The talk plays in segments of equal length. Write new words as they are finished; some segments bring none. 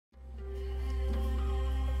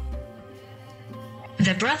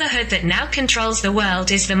The brotherhood that now controls the world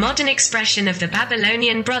is the modern expression of the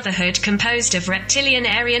Babylonian Brotherhood, composed of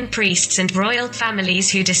reptilian-Aryan priests and royal families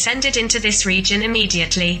who descended into this region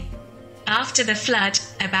immediately after the flood,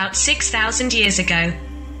 about 6,000 years ago.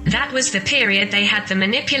 That was the period they had the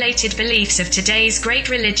manipulated beliefs of today's great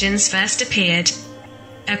religions first appeared.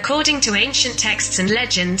 According to ancient texts and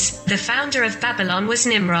legends, the founder of Babylon was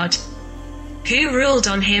Nimrod, who ruled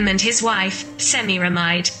on him and his wife,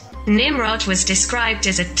 Semiramide. Nimrod was described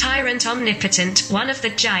as a tyrant omnipotent, one of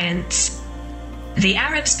the giants. The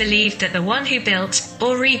Arabs believed that the one who built,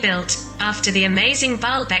 or rebuilt, after the amazing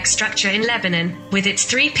Baalbek structure in Lebanon, with its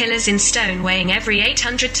 3 pillars in stone weighing every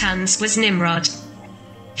 800 tons, was Nimrod.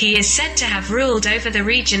 He is said to have ruled over the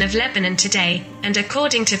region of Lebanon today, and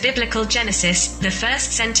according to biblical Genesis, the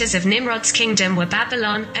first centers of Nimrod's kingdom were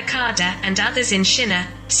Babylon, Akkad, and others in Shinar,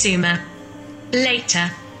 Sumer.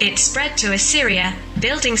 Later, it spread to Assyria,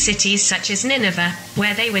 building cities such as Nineveh,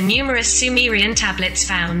 where there were numerous Sumerian tablets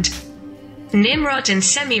found. Nimrod and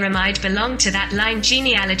Semiramide belonged to that line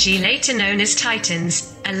genealogy later known as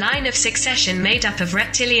Titans, a line of succession made up of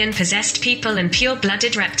reptilian-possessed people and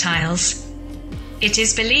pure-blooded reptiles. It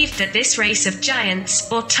is believed that this race of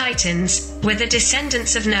giants, or Titans, were the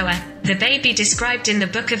descendants of Noah, the baby described in the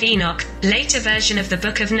Book of Enoch, later version of the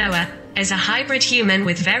Book of Noah, as a hybrid human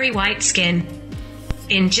with very white skin.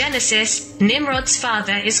 In Genesis, Nimrod's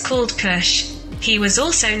father is called Cush. He was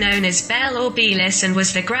also known as Bel or Belis and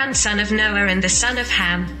was the grandson of Noah and the son of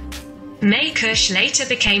Ham. Cush later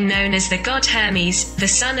became known as the god Hermes, the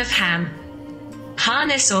son of Ham.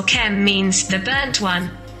 Harness or Kem means the burnt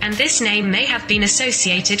one, and this name may have been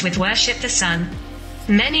associated with worship the sun.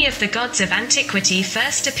 Many of the gods of antiquity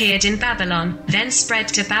first appeared in Babylon, then spread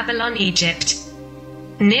to Babylon, Egypt.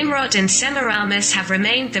 Nimrod and Semiramis have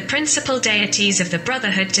remained the principal deities of the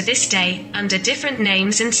Brotherhood to this day, under different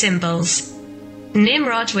names and symbols.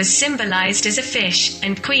 Nimrod was symbolized as a fish,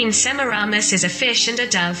 and Queen Semiramis as a fish and a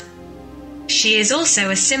dove. She is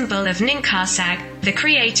also a symbol of Ninkarsag, the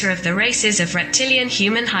creator of the races of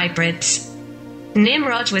reptilian-human hybrids.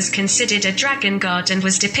 Nimrod was considered a dragon god and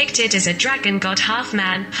was depicted as a dragon god half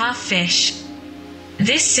man, half fish.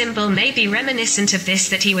 This symbol may be reminiscent of this,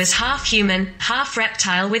 that he was half human, half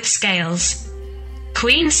reptile with scales.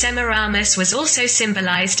 Queen Semiramis was also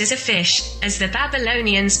symbolized as a fish, as the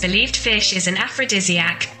Babylonians believed fish is an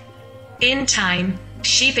aphrodisiac. In time,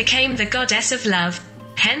 she became the goddess of love,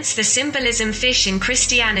 hence the symbolism fish in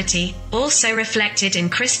Christianity, also reflected in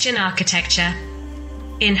Christian architecture.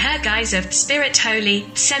 In her guise of Spirit Holy,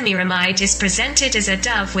 Semiramide is presented as a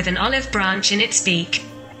dove with an olive branch in its beak.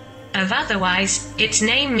 Of otherwise, its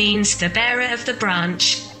name means the bearer of the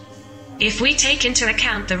branch. If we take into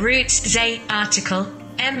account the roots ze, article,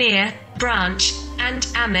 emir, branch, and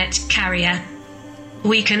amet, carrier,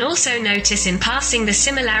 we can also notice in passing the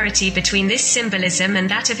similarity between this symbolism and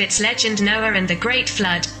that of its legend Noah and the Great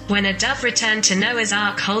Flood, when a dove returned to Noah's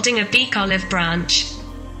Ark holding a beak olive branch.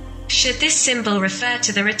 Should this symbol refer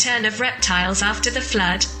to the return of reptiles after the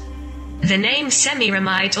flood? The name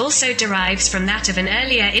Semiramide also derives from that of an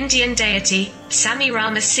earlier Indian deity,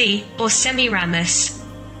 Samiramasi, or Semiramis.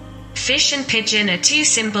 Fish and pigeon are 2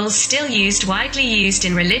 symbols still widely used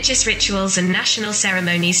in religious rituals and national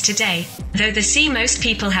ceremonies today, though most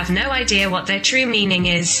people have no idea what their true meaning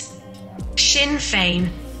is. Sinn Féin,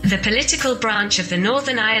 the political branch of the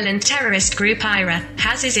Northern Ireland terrorist group IRA,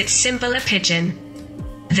 has as its symbol a pigeon.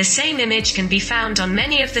 The same image can be found on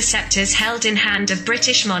many of the scepters held in hand of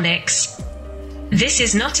British monarchs. This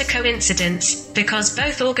is not a coincidence, because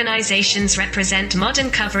both organizations represent modern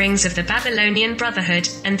coverings of the Babylonian Brotherhood,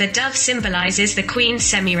 and the dove symbolizes the Queen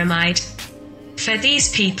Semiramide. For these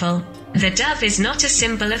people, the dove is not a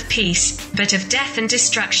symbol of peace, but of death and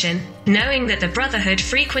destruction, knowing that the Brotherhood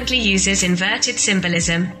frequently uses inverted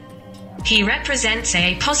symbolism. He represents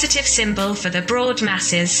a positive symbol for the broad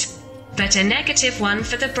masses, but a negative one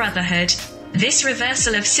for the Brotherhood. This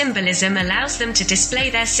reversal of symbolism allows them to display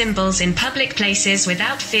their symbols in public places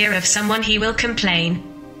without fear of someone who will complain.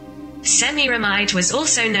 Semiramide was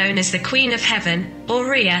also known as the Queen of Heaven, or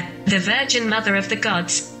Rhea, the Virgin Mother of the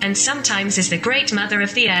Gods, and sometimes as the Great Mother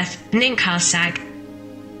of the Earth, Ninkarsag.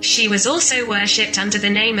 She was also worshipped under the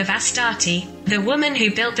name of Astarte, the woman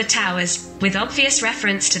who built the towers, with obvious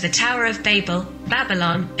reference to the Tower of Babel,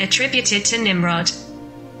 Babylon, attributed to Nimrod.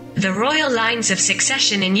 The royal lines of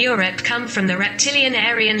succession in Europe come from the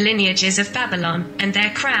reptilian-Aryan lineages of Babylon, and their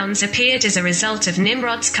crowns appeared as a result of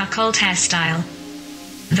Nimrod's cuckold hairstyle.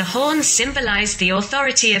 The horns symbolized the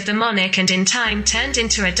authority of the monarch and in time turned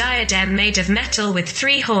into a diadem made of metal with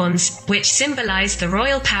 3 horns, which symbolized the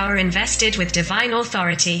royal power invested with divine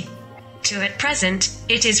authority. To at present,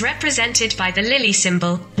 it is represented by the lily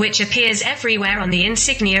symbol, which appears everywhere on the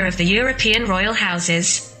insignia of the European royal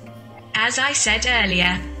houses. As I said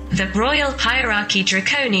earlier, the royal hierarchy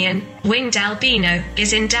draconian, winged albino,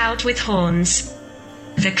 is endowed with horns.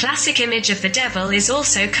 The classic image of the devil is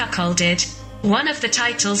also cuckolded. One of the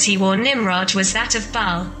titles he wore Nimrod was that of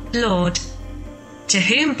Baal, Lord, to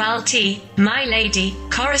whom Baalti, my lady,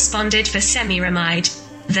 corresponded for Semiramide.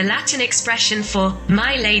 The Latin expression for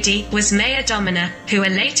my lady was Mea Domina, who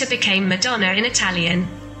later became Madonna in Italian.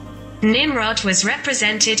 Nimrod was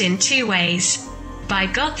represented in two ways: by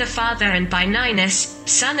God the Father and by Ninus,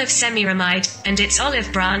 son of Semiramide, and its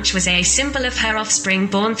olive branch was a symbol of her offspring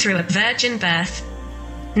born through a virgin birth.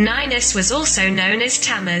 Ninus was also known as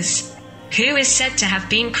Tammuz, who is said to have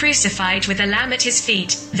been crucified with a lamb at his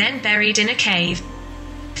feet, then buried in a cave.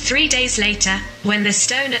 3 days later, when the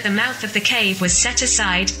stone at the mouth of the cave was set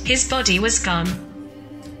aside, his body was gone.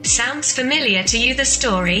 Sounds familiar to you, the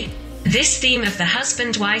story? This theme of the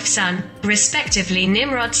husband-wife-son, respectively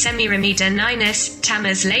Nimrod, Semiramide, Ninus,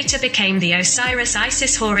 Tammuz, later became the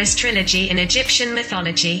Osiris-Isis-Horus trilogy in Egyptian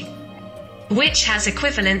mythology, which has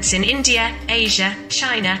equivalents in India, Asia,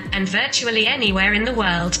 China, and virtually anywhere in the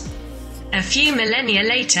world. A few millennia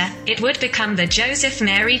later, it would become the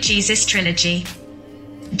Joseph-Mary-Jesus trilogy.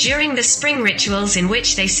 During the spring rituals in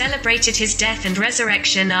which they celebrated his death and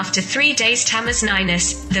resurrection after 3 days Tammuz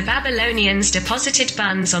Ninus, the Babylonians deposited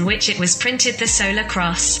buns on which it was printed the solar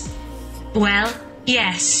cross. Well,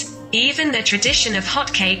 yes, even the tradition of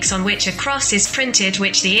hotcakes on which a cross is printed,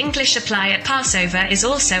 which the English apply at Passover, is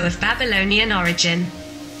also of Babylonian origin.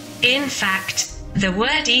 In fact, the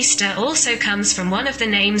word Easter also comes from one of the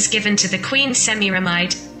names given to the queen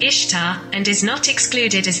Semiramide, Ishtar, and is not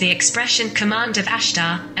excluded as the expression command of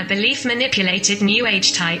Ashtar, a belief-manipulated New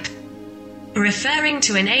Age type, referring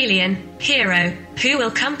to an alien, hero, who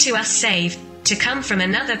will come to us save, to come from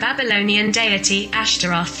another Babylonian deity,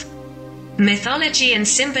 Ashtaroth. Mythology and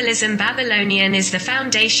symbolism. Babylonian is the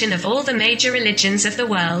foundation of all the major religions of the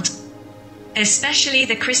world, especially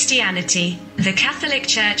the Christianity. The Catholic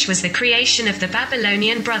Church was the creation of the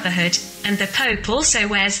Babylonian Brotherhood, and the Pope also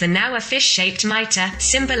wears the now a fish-shaped mitre,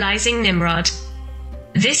 symbolizing Nimrod.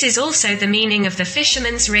 This is also the meaning of the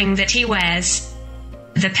fisherman's ring that he wears.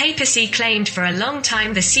 The papacy claimed for a long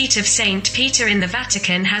time the seat of Saint Peter in the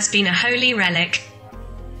Vatican has been a holy relic,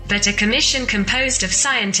 but a commission composed of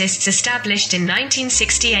scientists established in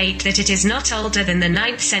 1968 that it is not older than the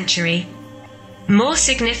 9th century. More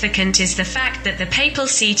significant is the fact that the papal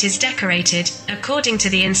seat is decorated, according to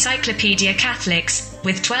the Encyclopedia Catholics,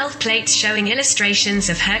 with 12 plates showing illustrations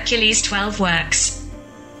of Hercules' 12 works.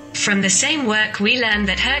 From the same work we learn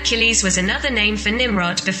that Hercules was another name for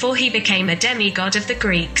Nimrod before he became a demigod of the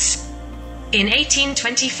Greeks. In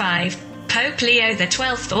 1825, Pope Leo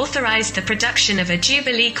XII authorized the production of a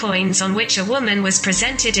Jubilee coins on which a woman was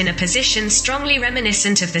presented in a position strongly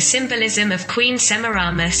reminiscent of the symbolism of Queen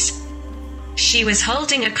Semiramis. She was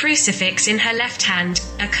holding a crucifix in her left hand,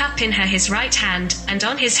 a cup in his right hand, and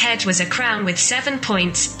on his head was a crown with 7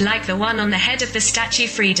 points, like the one on the head of the Statue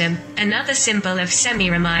Freedom, another symbol of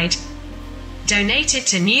Semiramide. Donated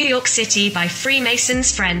to New York City by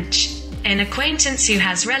Freemasons French. An acquaintance who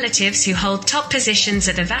has relatives who hold top positions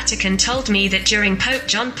at the Vatican told me that during Pope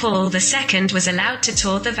John Paul II was allowed to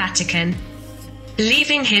tour the Vatican,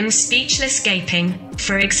 leaving him speechless, gaping.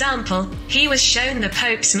 For example, he was shown the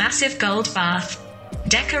Pope's massive gold bath,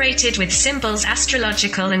 decorated with symbols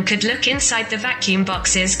astrological, and could look inside the vacuum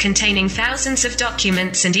boxes containing thousands of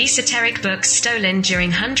documents and esoteric books stolen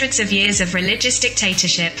during hundreds of years of religious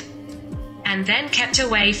dictatorship, and then kept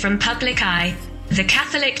away from public eye. The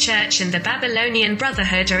Catholic Church and the Babylonian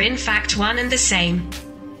Brotherhood are in fact one and the same.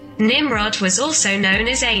 Nimrod was also known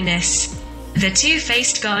as Anus, the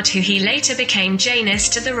two-faced god who he later became Janus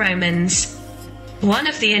to the Romans. One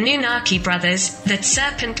of the Anunnaki brothers, the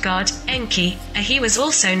serpent god, Enki, he was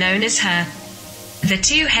also known as Her, the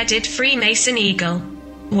two-headed Freemason eagle.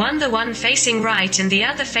 The one facing right and the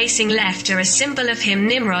other facing left are a symbol of him,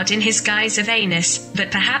 Nimrod, in his guise of Anus,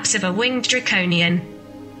 but perhaps of a winged draconian.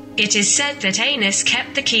 It is said that Anus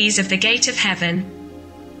kept the keys of the gate of heaven,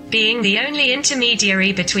 being the only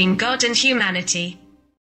intermediary between God and humanity.